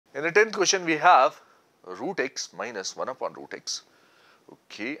In the 10th question, we have root x minus 1 upon root x.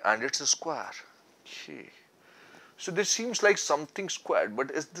 Okay, and it's a square. Okay. So this seems like something squared,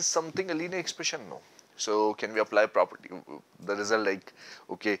 but is this something a linear expression? No. So can we apply property? The result like,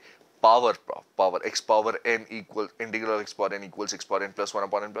 okay, power x power n equals integral of x power n equals x power n plus 1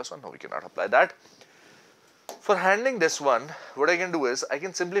 upon n plus 1. No, we cannot apply that. For handling this one, what I can do is I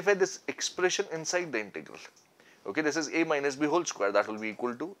can simplify this expression inside the integral. Okay, this is a minus b whole square, that will be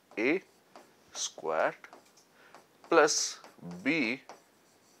equal to a squared plus b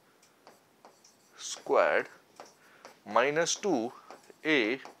squared minus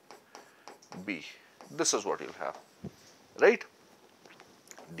 2ab. This is what you'll have, right?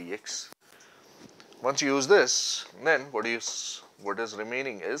 Dx. Once you use this, then what is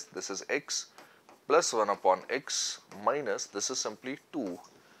remaining is this is x plus 1 upon x minus this is simply 2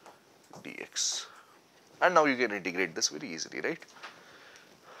 dx. And now you can integrate this very easily, right?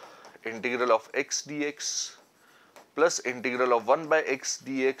 Integral of x dx plus integral of 1 by x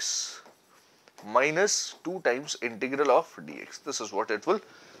dx minus 2 times integral of dx. This is what it will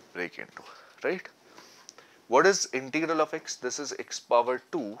break into, right? What is integral of x? This is x power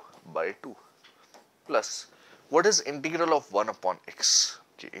 2 by 2 plus what is integral of 1 upon x?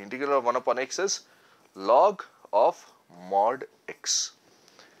 Okay, integral of 1 upon x is log of mod x.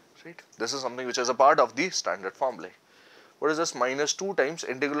 Right? This is something which is a part of the standard formula. What is this? Minus 2 times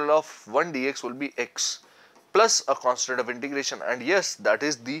integral of 1 dx will be x plus a constant of integration, and yes, that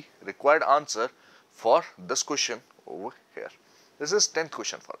is the required answer for this question over here. This is 10th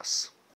question for us.